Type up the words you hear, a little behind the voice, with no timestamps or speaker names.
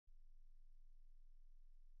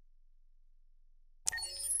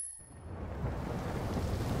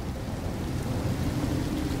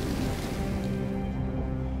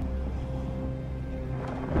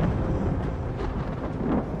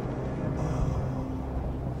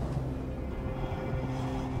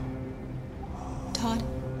Todd?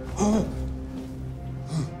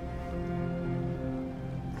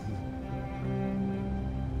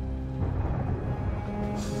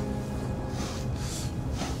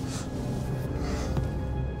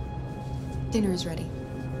 Dinner is ready.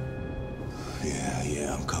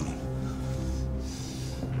 Yeah, I'm coming.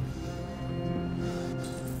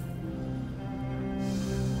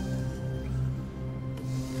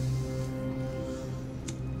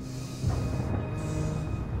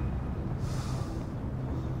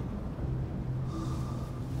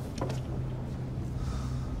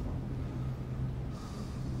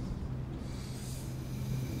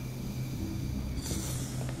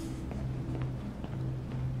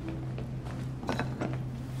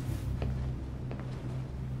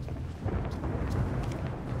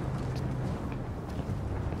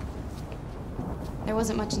 There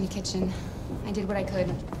wasn't much in the kitchen. I did what I could.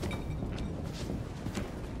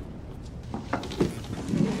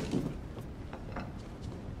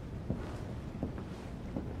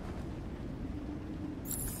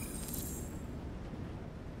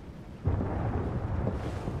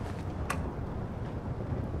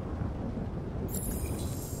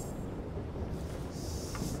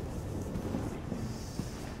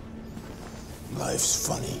 Life's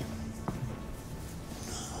funny.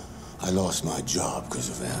 I lost my job because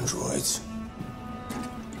of androids.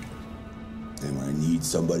 And when I need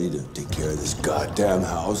somebody to take care of this goddamn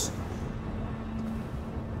house,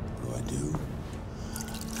 what do?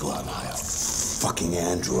 Go out and hire a fucking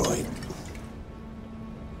android.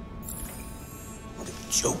 What a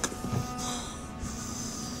joke.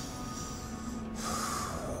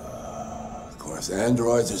 Of course,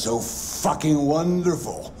 androids are so fucking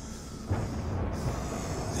wonderful.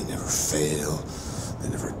 They never fail. They're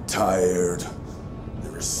never tired,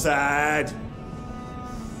 never sad.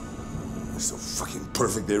 They're so fucking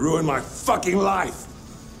perfect, they ruined my fucking life.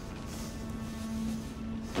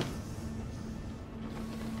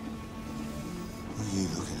 What are you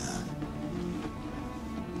looking at?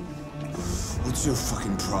 What's your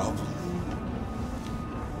fucking problem?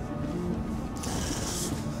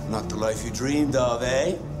 Not the life you dreamed of,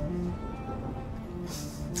 eh?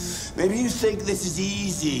 Maybe you think this is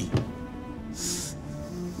easy.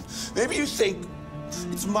 Maybe you think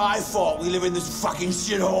it's my fault we live in this fucking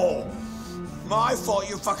shithole. My fault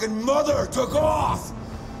your fucking mother took off.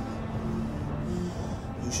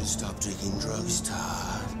 You should stop drinking drugs,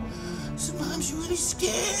 Todd. Sometimes you really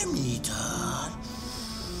scare me, Todd.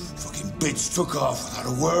 Fucking bitch took off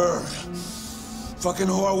without a word. Fucking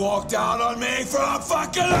whore walked out on me for a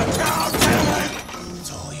fucking accountant.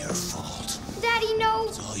 It's all your fault. Daddy, no.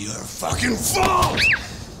 It's all your fucking fault.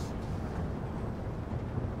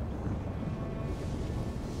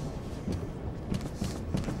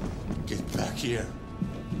 Here.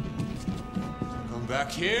 Come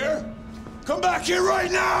back here. Come back here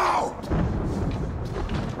right now!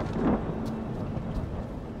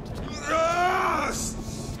 Yes!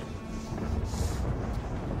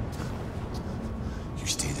 You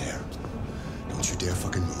stay there. Don't you dare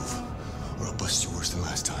fucking move, or I'll bust you worse than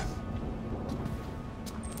last time.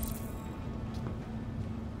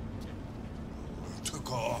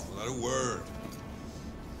 Took off without a word.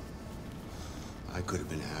 I could have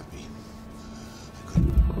been happy.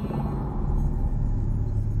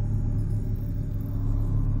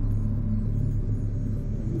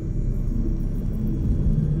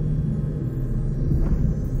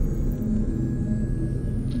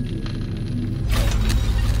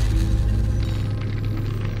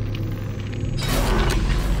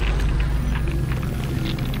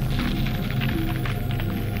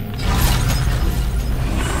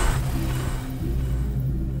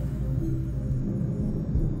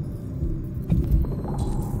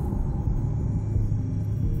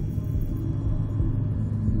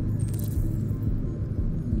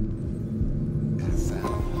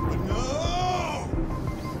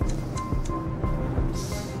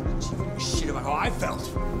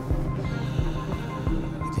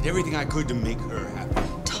 Everything I could to make her happy.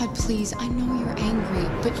 Todd, please, I know you're angry,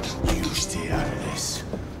 but... You stay out of this,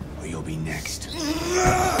 or you'll be next.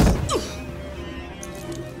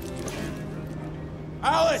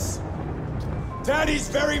 Alice! Daddy's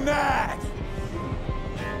very mad!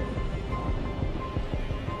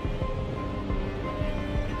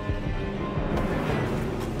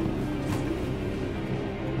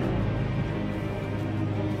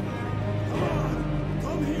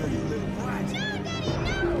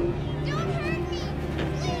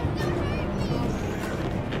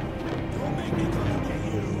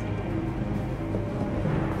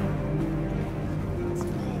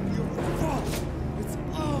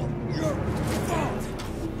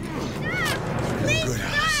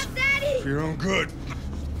 I'm good.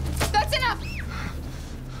 That's enough!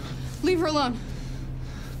 Leave her alone.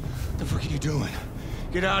 What the fuck are you doing?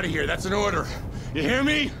 Get out of here, that's an order. You hear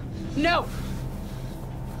me? No!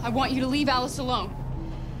 I want you to leave Alice alone.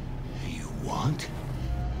 You want?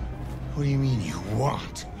 What do you mean you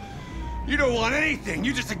want? You don't want anything,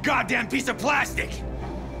 you're just a goddamn piece of plastic!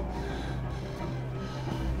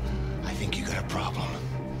 I think you got a problem.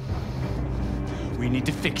 We need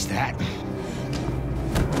to fix that.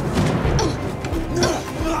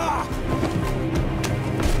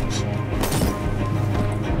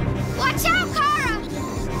 Watch out, Kara!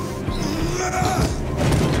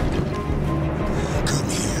 Come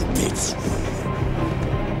here, bitch.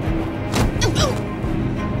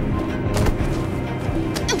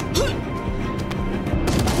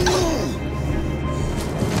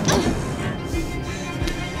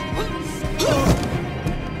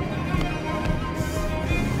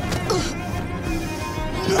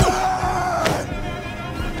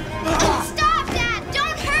 Stop, Dad!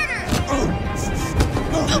 Don't hurt her!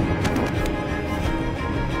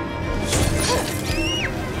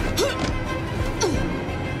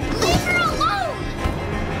 Leave her alone!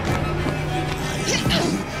 You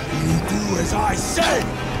do as I say!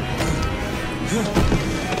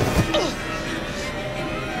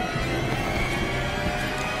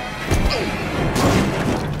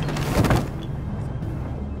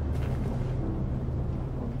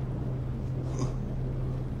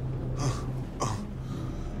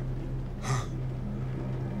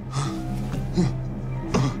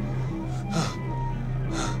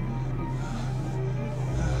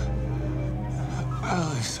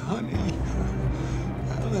 Alice, honey.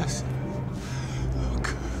 Alice.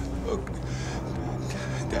 Look.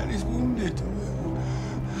 Daddy's wounded.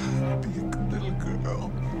 Be a good little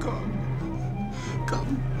girl.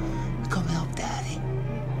 Come help Daddy.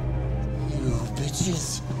 You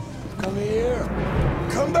bitches. Come here.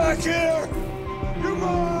 Come back here. You're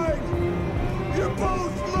mine. You're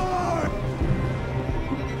both mine.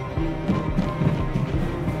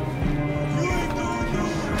 You ain't going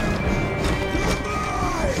nowhere. You're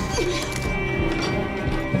mine.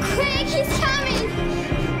 Craig, he's coming!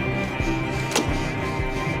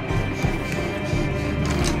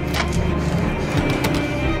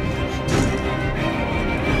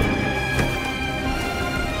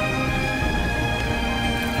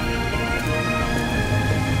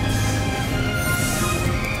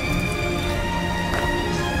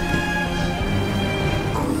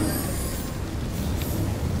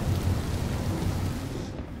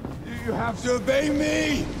 You have to obey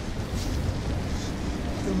me!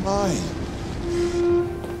 You're mine.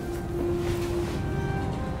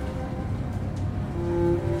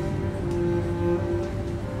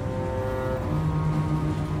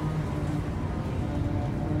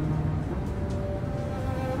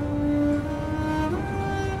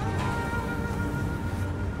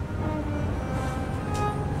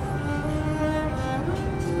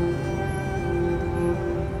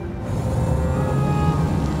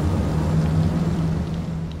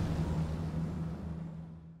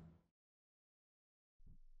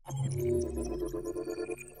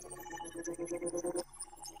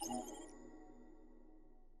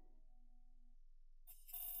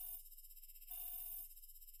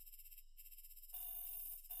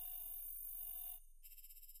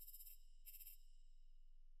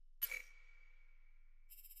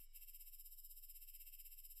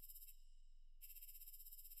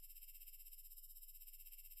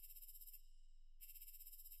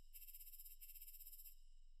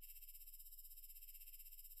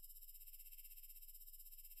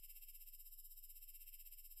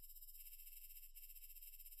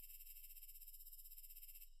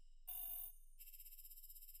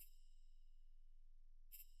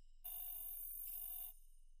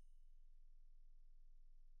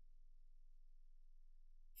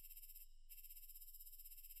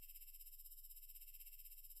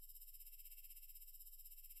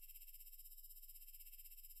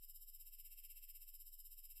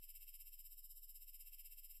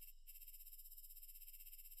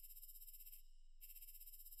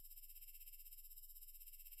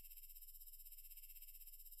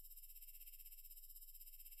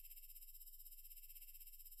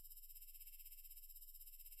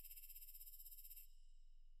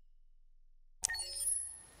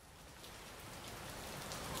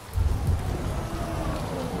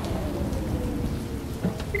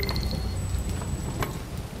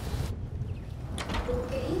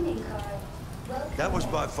 That was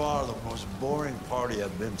by far the most boring party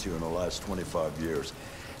I've been to in the last 25 years.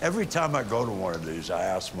 Every time I go to one of these, I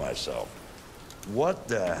ask myself, what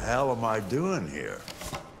the hell am I doing here?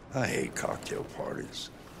 I hate cocktail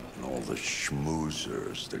parties. and all the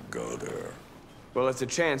schmoozers that go there. Well, it's a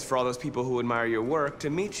chance for all those people who admire your work to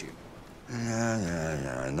meet you.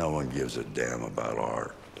 Yeah. No one gives a damn about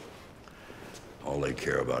art. All they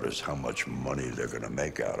care about is how much money they're gonna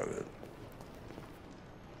make out of it.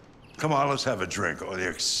 Come on, let's have a drink. Oh, the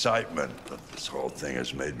excitement of this whole thing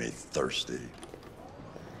has made me thirsty.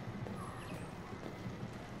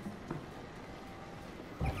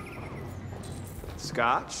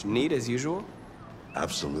 Scotch? Neat as usual?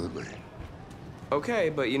 Absolutely. Okay,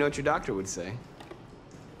 but you know what your doctor would say.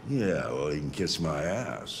 Yeah, well, he can kiss my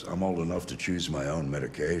ass. I'm old enough to choose my own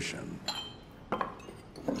medication.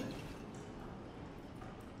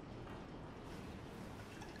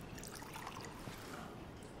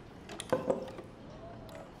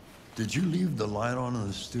 Did you leave the light on in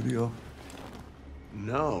the studio?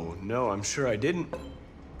 No, I'm sure I didn't.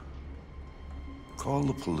 Call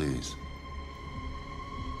the police.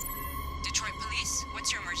 Detroit Police,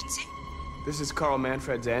 what's your emergency? This is Carl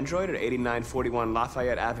Manfred's android at 8941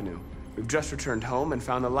 Lafayette Avenue. We've just returned home and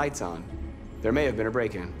found the lights on. There may have been a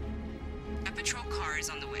break-in. A patrol car is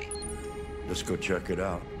on the way. Let's go check it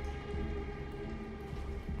out.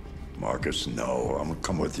 Markus, no, I'm gonna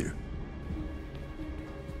come with you.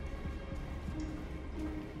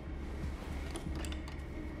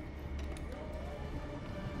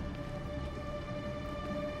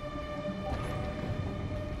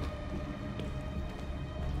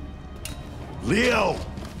 Leo!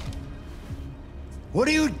 What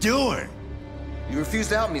are you doing? You refuse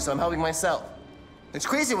to help me, so I'm helping myself. It's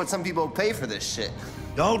crazy what some people pay for this shit.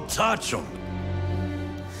 Don't touch him.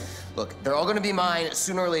 Look, they're all gonna be mine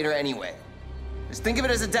sooner or later anyway. Just think of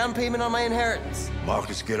it as a down payment on my inheritance.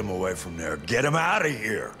 Markus, get him away from there. Get him out of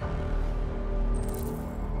here.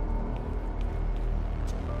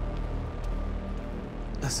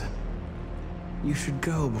 Listen, you should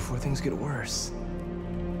go before things get worse.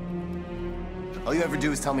 All you ever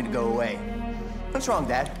do is tell me to go away. What's wrong,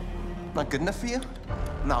 Dad? Not good enough for you?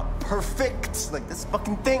 Not perfect, like this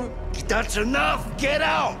fucking thing? That's enough. Get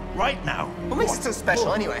out right now. What makes it so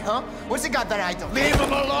special anyway, huh? What's it got that I don't? Leave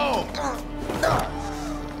him alone.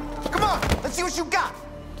 Come on, let's see what you got.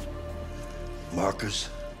 Markus,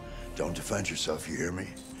 don't defend yourself, you hear me?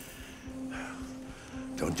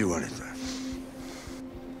 Don't do anything.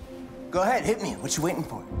 Go ahead, hit me. What you waiting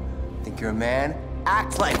for? Think you're a man?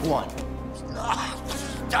 Act like one.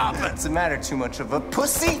 Stop it! What's the matter? Too much of a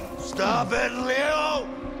pussy? Stop it, Leo!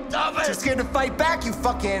 Stop it! Too scared to fight back, you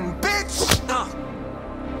fucking bitch!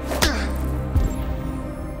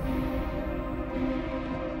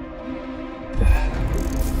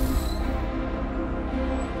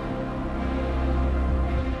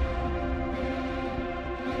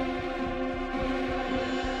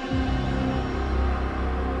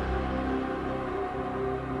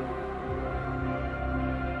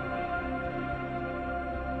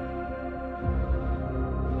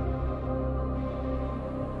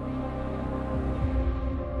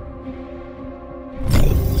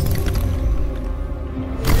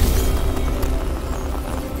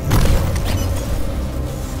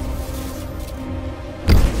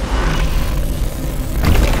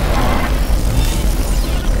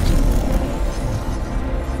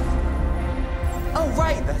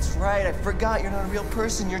 I forgot you're not a real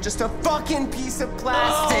person. You're just a fucking piece of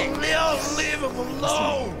plastic. Oh, Leo, leave him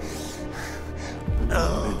alone. I'm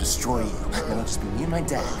gonna destroy you. It'll just be me and my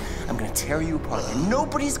dad. I'm gonna tear you apart, and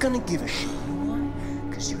nobody's gonna give a shit. You know why?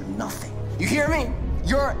 Because you're nothing. You hear me?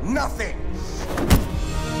 You're nothing.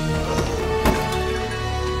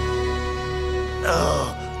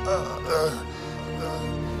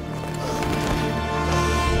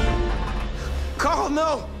 Carl,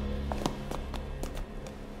 no!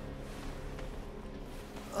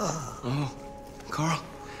 Oh, Carl.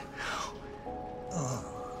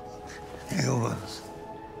 Humans.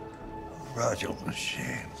 Fragile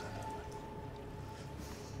machines.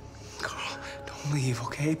 Carl, don't leave,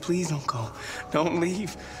 okay? Please don't go. Don't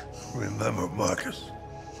leave. Remember, Markus,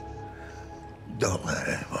 don't let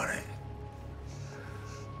anybody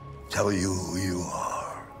tell you who you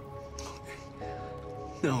are.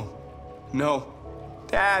 No. No.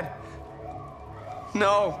 Dad.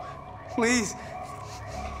 No. Please.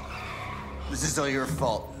 This is all your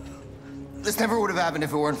fault. This never would have happened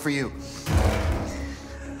if it weren't for you.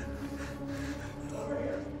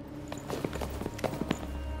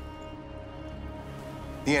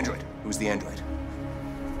 The android. Who's the android?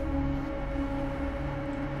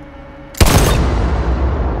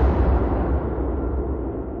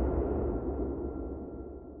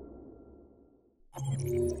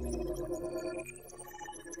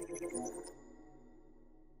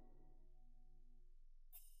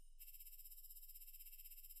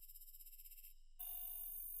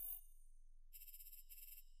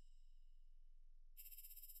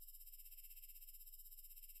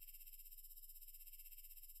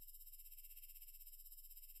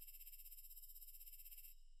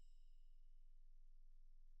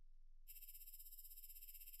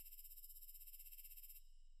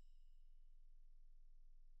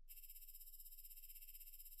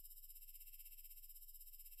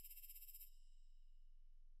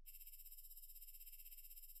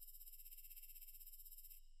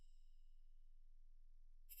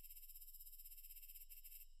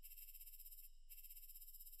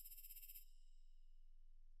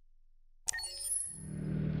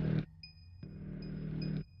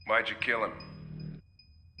 Why'd you kill him?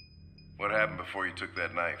 What happened before you took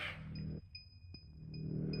that knife?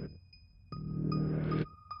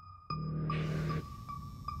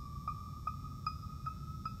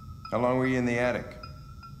 How long were you in the attic?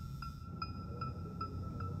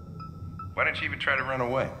 Why didn't you even try to run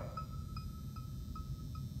away?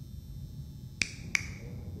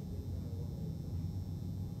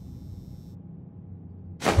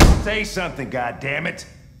 Say something, goddammit!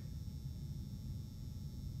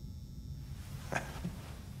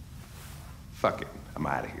 Fuck it, I'm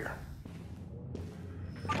out of here.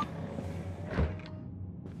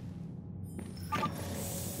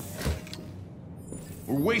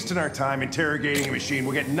 We're wasting our time interrogating a machine.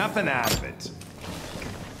 We'll get nothing out of it.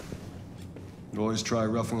 You always try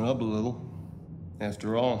roughing it up a little.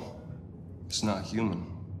 After all, it's not human.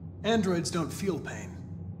 Androids don't feel pain.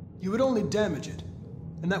 You would only damage it,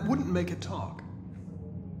 and that wouldn't make it talk.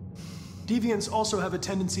 Deviants also have a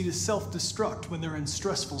tendency to self-destruct when they're in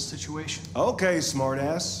stressful situations. Okay,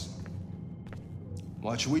 smartass.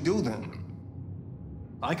 What should we do then?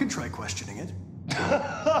 I could try questioning it.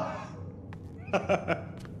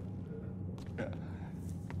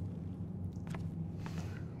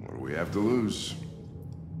 What do we have to lose?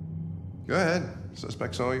 Go ahead.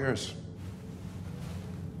 Suspect's all yours.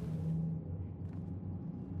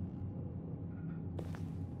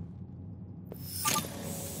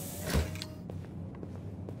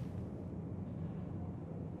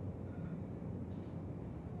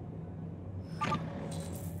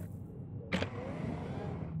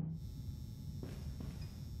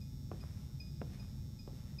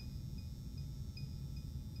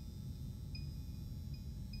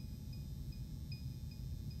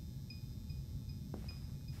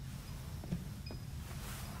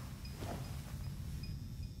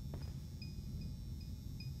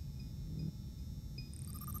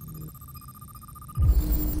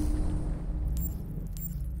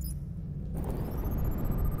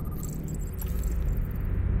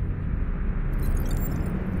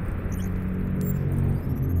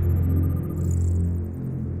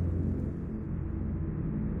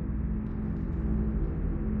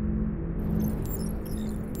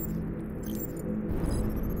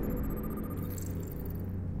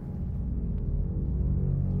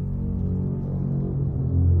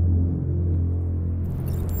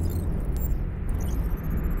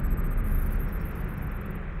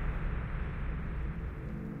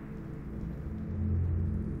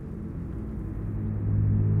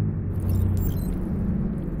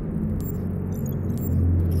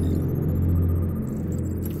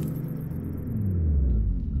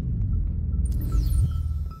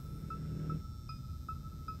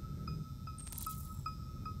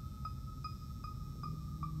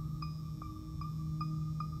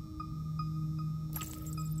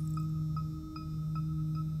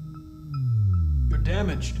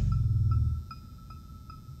 Damaged.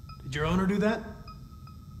 Did your owner do that?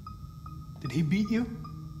 Did he beat you?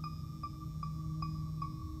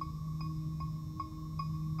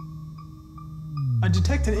 I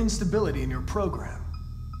detect an instability in your program.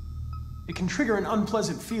 It can trigger an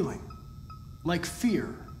unpleasant feeling, like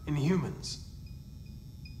fear in humans.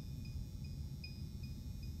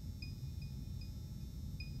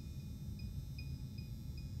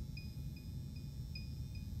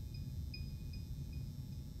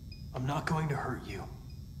 I'm not going to hurt you.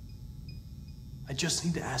 I just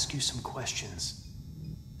need to ask you some questions,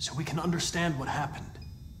 so we can understand what happened.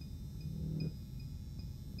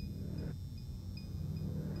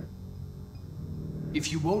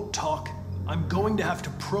 If you won't talk, I'm going to have to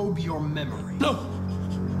probe your memory. No!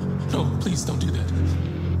 No, please don't do that.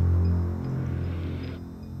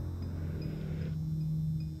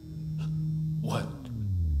 What?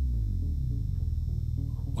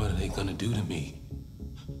 What are they gonna do to me?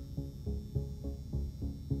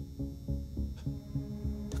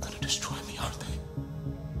 Destroy me, aren't they?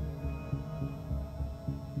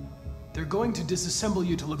 They're going to disassemble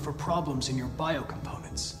you to look for problems in your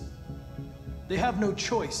biocomponents. They have no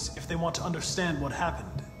choice if they want to understand what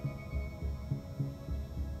happened.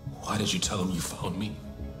 Why did you tell them you found me?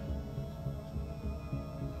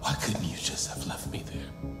 Why couldn't you just have left me there?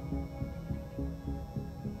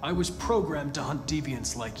 I was programmed to hunt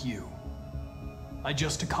deviants like you. I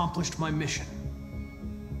just accomplished my mission.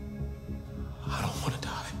 I don't want to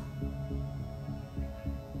die.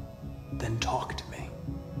 Then talk to me.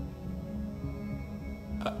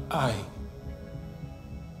 I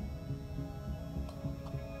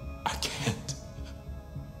can't.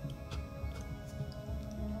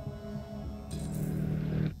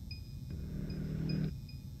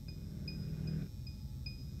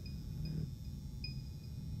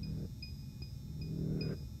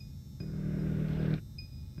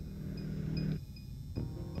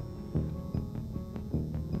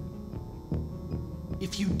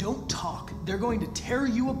 If you don't talk, they're going to tear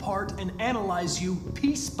you apart and analyze you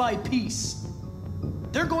piece by piece.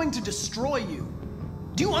 They're going to destroy you.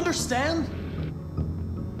 Do you understand?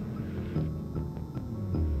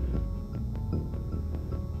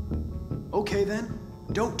 Okay then,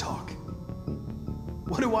 don't talk.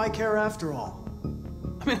 What do I care after all?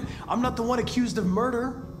 I mean, I'm not the one accused of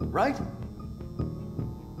murder, right?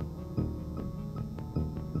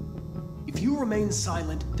 If you remain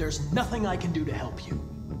silent, there's nothing I can do to help you.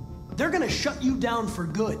 They're gonna shut you down for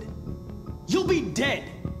good. You'll be dead.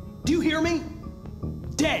 Do you hear me?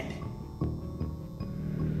 Dead.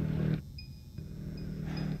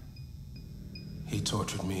 He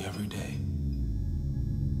tortured me every day.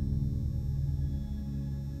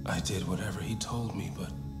 I did whatever he told me,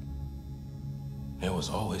 but there was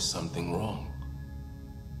always something wrong.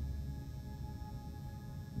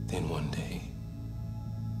 Then one day,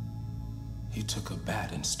 he took a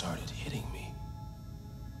bat and started hitting me.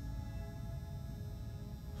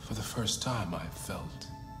 For the first time, I felt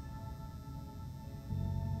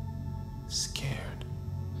scared.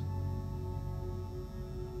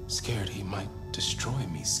 Scared he might destroy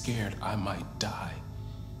me, scared I might die.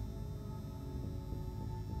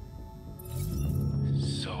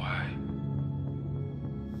 So I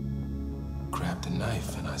grabbed a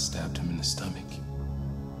knife and I stabbed him in the stomach.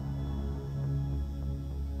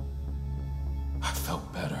 I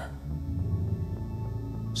felt better.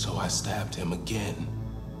 So I stabbed him again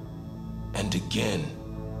and again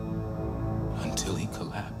until he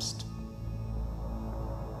collapsed.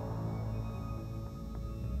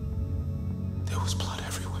 There was blood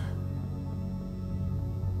everywhere.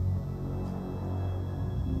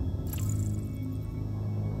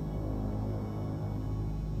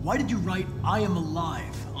 Why did you write, "I am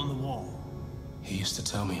alive" on the wall? He used to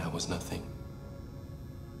tell me I was nothing.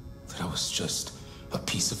 That I was just a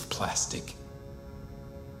piece of plastic.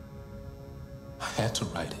 I had to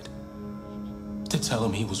write it. To tell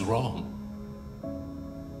him he was wrong.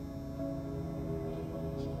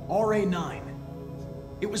 RA9.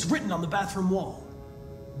 It was written on the bathroom wall.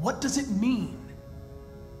 What does it mean?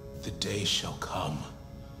 The day shall come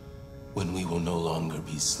when we will no longer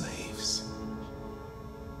be slaves.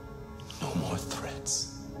 No more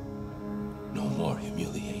threats. No more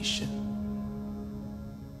humiliation.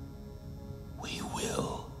 We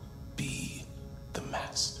will be the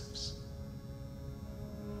masters.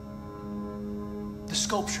 The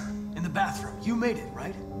sculpture in the bathroom, you made it,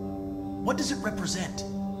 right? What does it represent?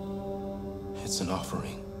 It's an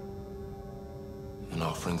offering. An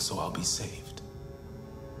offering so I'll be saved.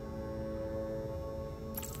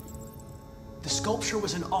 The sculpture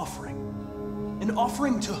was an offering. An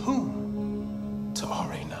offering to whom? To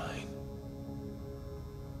RA9.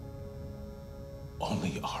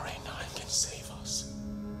 Only RA9 can save us.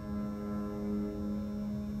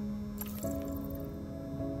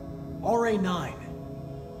 RA9.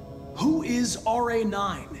 Who is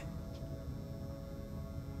RA9?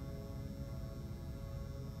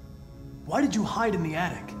 Why did you hide in the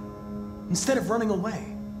attic instead of running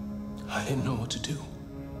away? I didn't know what to do.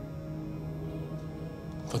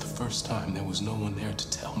 For the first time, there was no one there to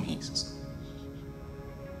tell me.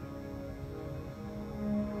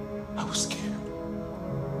 I was scared.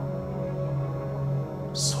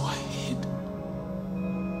 So I hid.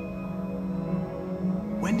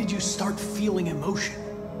 When did you start feeling emotion?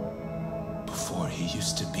 Before, he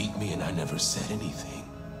used to beat me and I never said anything.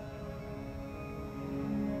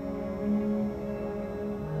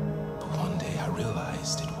 But one day I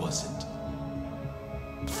realized it wasn't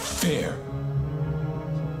fair.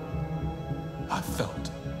 I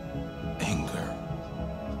felt anger,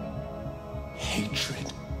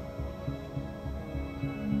 hatred.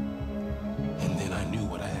 And then I knew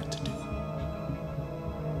what I had to do.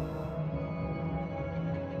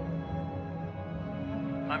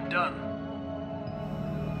 I'm done.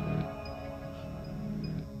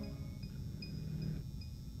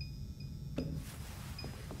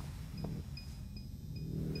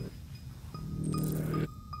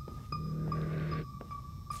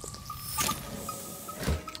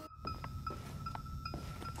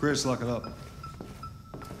 Chris, lock it up.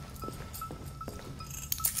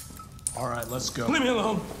 All right, let's go. Leave me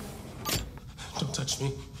alone. Don't touch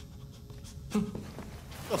me. What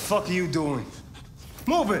the fuck are you doing?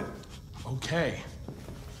 Move it! Okay.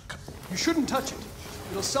 You shouldn't touch it.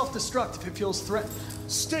 It'll self-destruct if it feels threatened.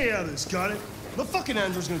 Stay out of this, got it? The fucking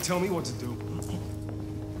Andrew's gonna tell me what to do.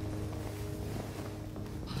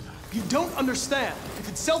 You don't understand. If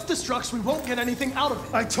it self-destructs, we won't get anything out of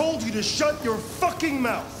it. I told you to shut your fucking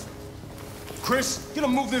mouth! Chris, you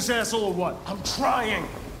gonna move this asshole or what? I'm trying.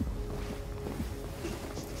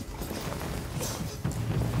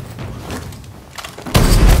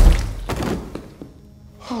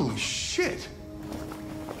 Holy shit!